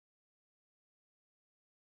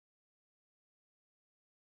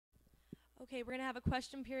Okay, we're gonna have a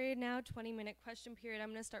question period now, 20-minute question period. I'm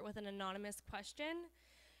gonna start with an anonymous question.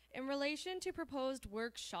 In relation to proposed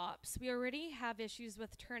workshops, we already have issues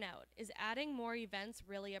with turnout. Is adding more events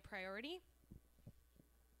really a priority?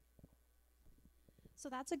 So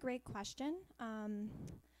that's a great question.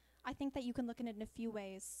 I think that you can look at it in a few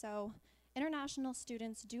ways. So international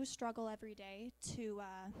students do struggle every day to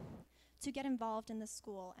get involved in the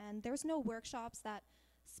school, and there's no workshops that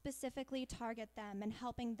specifically target them and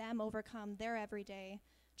helping them overcome their everyday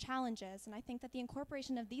challenges. And I think that the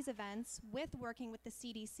incorporation of these events with working with the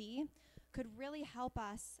CDC could really help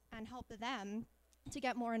us and help them to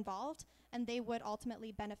get more involved, and they would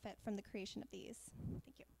ultimately benefit from the creation of these.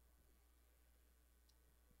 Thank you.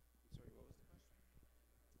 Sorry, what was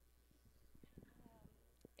the question?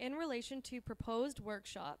 In relation to proposed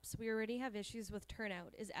workshops, we already have issues with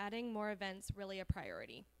turnout. Is adding more events really a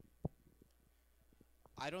priority?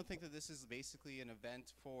 I don't think that this is basically an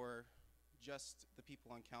event for just the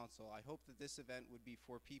people on council. I hope that this event would be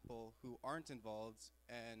for people who aren't involved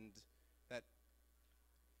and that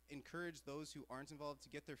encourage those who aren't involved to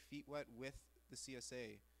get their feet wet with the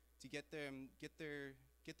CSA, to get their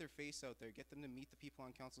face out there, get them to meet the people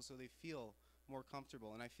on council so they feel more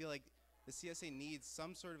comfortable. And I feel like the CSA needs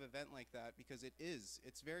some sort of event like that because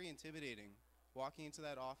it's very intimidating walking into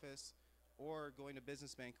that office or going to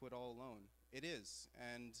business banquet all alone. It is,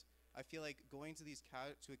 and I feel like going to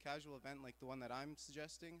to a casual event like the one that I'm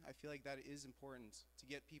suggesting, I feel like that is important to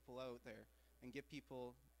get people out there and get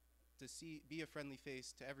people to be a friendly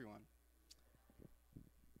face to everyone.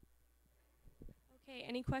 Okay,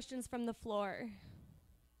 any questions from the floor?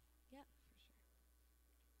 Yeah, for sure.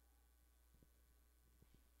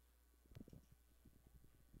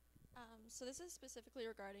 So this is specifically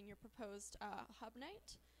regarding your proposed hub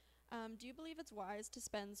night. Do you believe it's wise to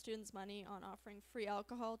spend students' money on offering free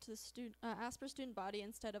alcohol to the Asper student body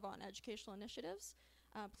instead of on educational initiatives?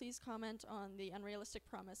 Please comment on the unrealistic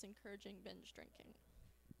promise encouraging binge drinking.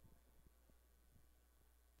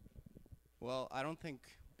 Well, I don't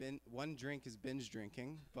think one drink is binge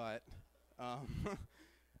drinking, but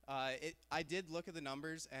I did look at the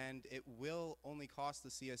numbers, and it will only cost the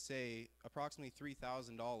CSA approximately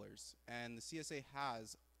 $3,000, and the CSA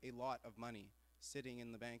has a lot of money sitting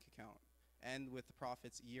in the bank account and with the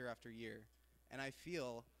profits year after year. And I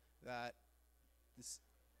feel that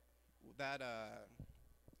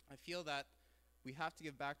we have to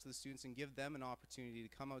give back to the students and give them an opportunity to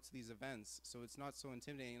come out to these events so it's not so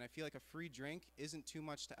intimidating. And I feel like a free drink isn't too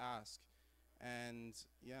much to ask. And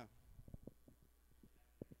yeah.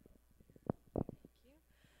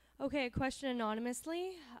 Okay, question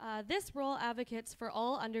anonymously. This role advocates for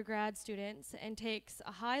all undergrad students and takes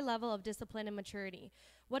a high level of discipline and maturity.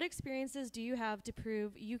 What experiences do you have to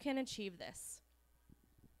prove you can achieve this?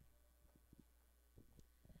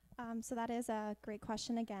 So that is a great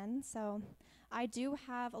question again. So I do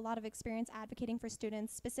have a lot of experience advocating for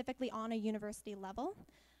students, specifically on a university level.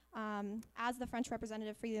 As the French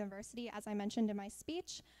representative for the university, as I mentioned in my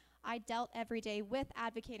speech, I dealt every day with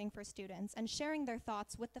advocating for students and sharing their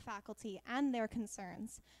thoughts with the faculty and their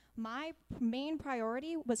concerns. My main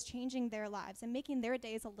priority was changing their lives and making their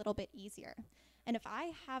days a little bit easier. And if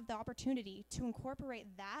I have the opportunity to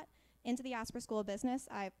incorporate that into the Asper School of Business,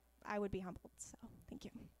 I would be humbled. So thank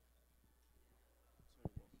you.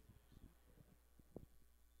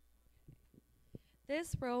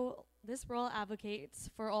 This role advocates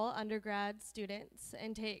for all undergrad students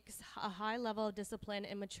and takes a high level of discipline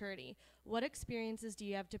and maturity. What experiences do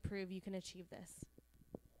you have to prove you can achieve this?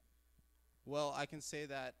 Well, I can say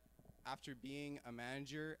that after being a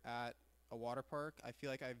manager at a water park, I feel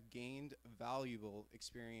like I've gained valuable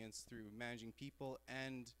experience through managing people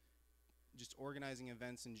and just organizing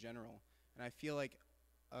events in general. And I feel like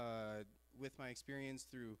with my experience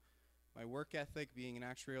through my work ethic, being an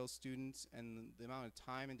actuarial student, and the amount of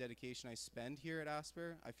time and dedication I spend here at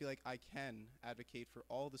Asper, I feel like I can advocate for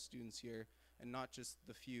all the students here and not just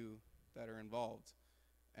the few that are involved.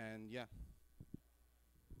 And yeah.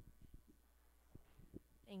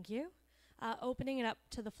 Thank you. Opening it up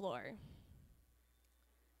to the floor.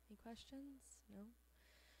 Any questions?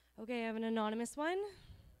 No? Okay, I have an anonymous one.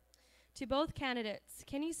 To both candidates,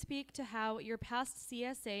 can you speak to how your past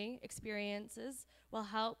CSA experiences will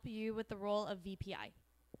help you with the role of VPI? I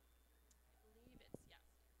believe it's, yeah.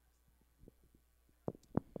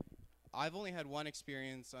 I've only had one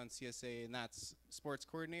experience on CSA, and that's sports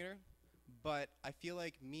coordinator. But I feel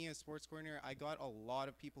like me as sports coordinator, I got a lot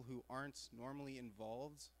of people who aren't normally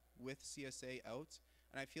involved with CSA out.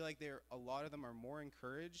 And I feel like a lot of them are more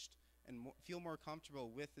encouraged and feel more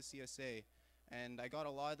comfortable with the CSA. And I got a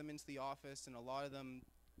lot of them into the office, and a lot of them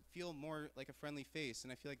feel more like a friendly face.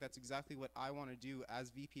 And I feel like that's exactly what I want to do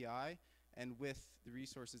as VPI and with the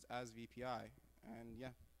resources as VPI. And yeah.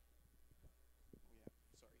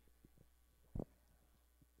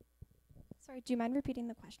 Sorry, do you mind repeating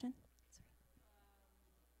the question?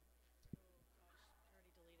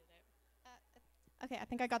 Okay, I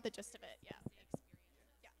think I got the gist of it. Yeah.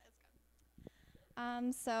 Yeah, that's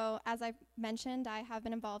good. So as I mentioned, I have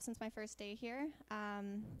been involved since my first day here.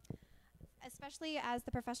 Especially as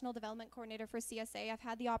the professional development coordinator for CSA, I've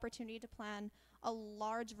had the opportunity to plan a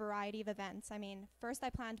large variety of events. I mean, first I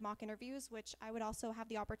planned mock interviews, which I would also have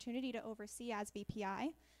the opportunity to oversee as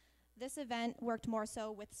VPI. This event worked more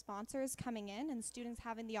so with sponsors coming in and students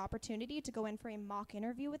having the opportunity to go in for a mock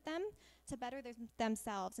interview with them to better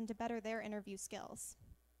themselves and to better their interview skills.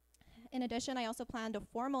 In addition, I also planned a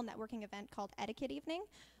formal networking event called Etiquette Evening,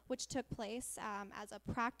 which took place as a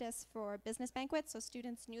practice for business banquets, so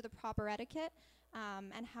students knew the proper etiquette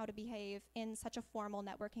and how to behave in such a formal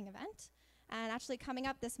networking event. And actually coming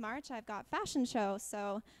up this March, I've got fashion show,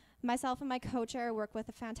 so myself and my co-chair work with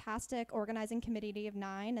a fantastic organizing committee of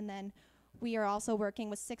 9, and then we are also working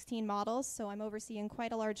with 16 models, so I'm overseeing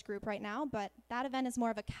quite a large group right now, but that event is more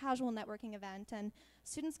of a casual networking event, and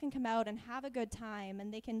students can come out and have a good time,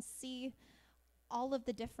 and they can see all of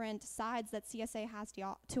the different sides that CSA has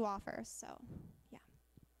to offer, so yeah.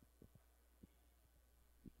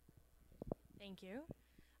 Thank you.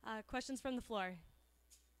 Questions from the floor?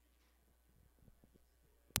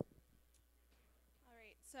 All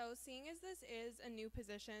right, so seeing as this is a new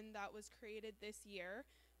position that was created this year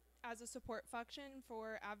as a support function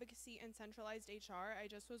for advocacy and centralized HR, I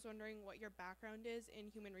just was wondering what your background is in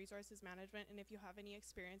human resources management and if you have any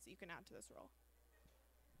experience that you can add to this role.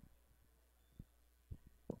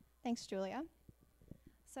 Thanks, Julia.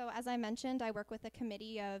 So as I mentioned, I work with a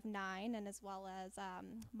committee of 9 and as well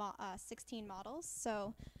as 16 models.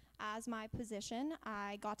 So as my position,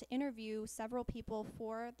 I got to interview several people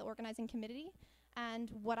for the organizing committee,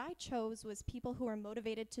 and what I chose was people who are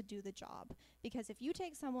motivated to do the job. Because if you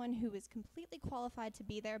take someone who is completely qualified to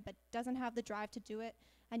be there but doesn't have the drive to do it,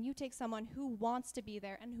 and you take someone who wants to be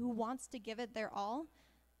there and who wants to give it their all,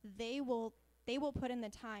 they will put in the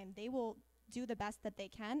time. They will do the best that they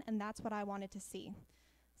can, and that's what I wanted to see.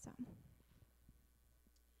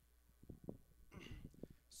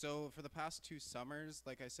 So for the past 2 summers,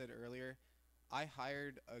 like I said earlier, I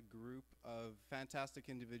hired a group of fantastic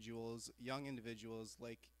individuals, young individuals,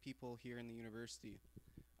 like people here in the university.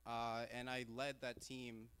 And I led that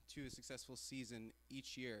team to a successful season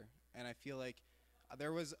each year. And I feel like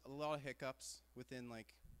there was a lot of hiccups within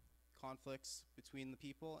like conflicts between the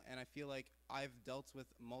people. And I feel like I've dealt with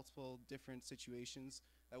multiple different situations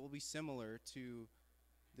that will be similar to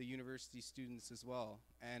the university students as well.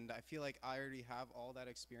 And I feel like I already have all that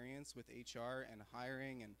experience with HR and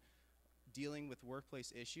hiring and dealing with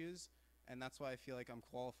workplace issues, and that's why I feel like I'm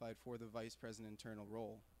qualified for the vice president internal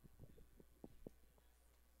role.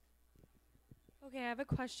 Okay, I have a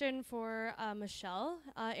question for Michelle.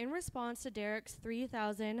 In response to Derek's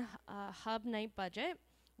 $3,000 hub night budget,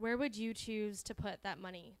 where would you choose to put that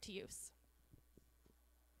money to use?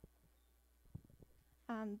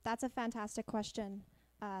 That's a fantastic question.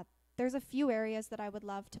 There's a few areas that I would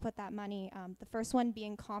love to put that money. The first one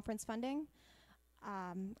being conference funding.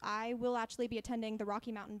 I will actually be attending the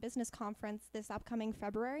Rocky Mountain Business Conference this upcoming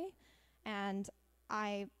February, and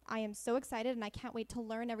I am so excited and I can't wait to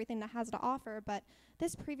learn everything that has to offer. But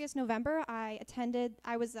this previous November, I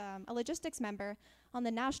was a logistics member on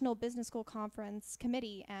the National Business School Conference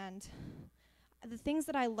Committee, and the things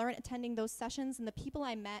that I learned attending those sessions and the people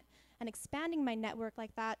I met and expanding my network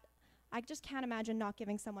like that, I just can't imagine not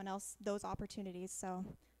giving someone else those opportunities. So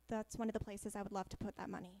that's one of the places I would love to put that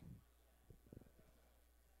money.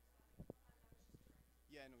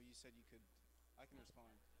 Yeah, no, you said you could. I can respond.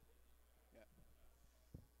 Yeah.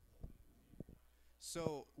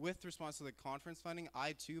 So with response to the conference funding,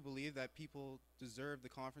 I too believe that people deserve the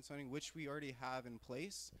conference funding, which we already have in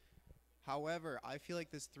place. However, I feel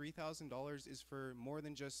like this $3,000 is for more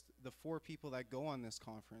than just the 4 people that go on this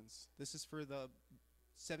conference. This is for the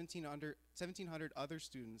 1,700 other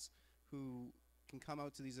students who can come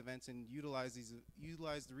out to these events and utilize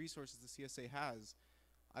the resources the CSA has.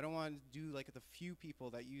 I don't want to do like the few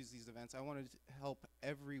people that use these events. I want to help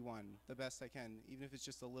everyone the best I can, even if it's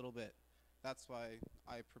just a little bit. That's why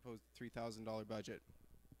I proposed the $3,000 budget.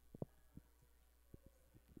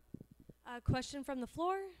 Question from the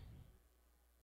floor?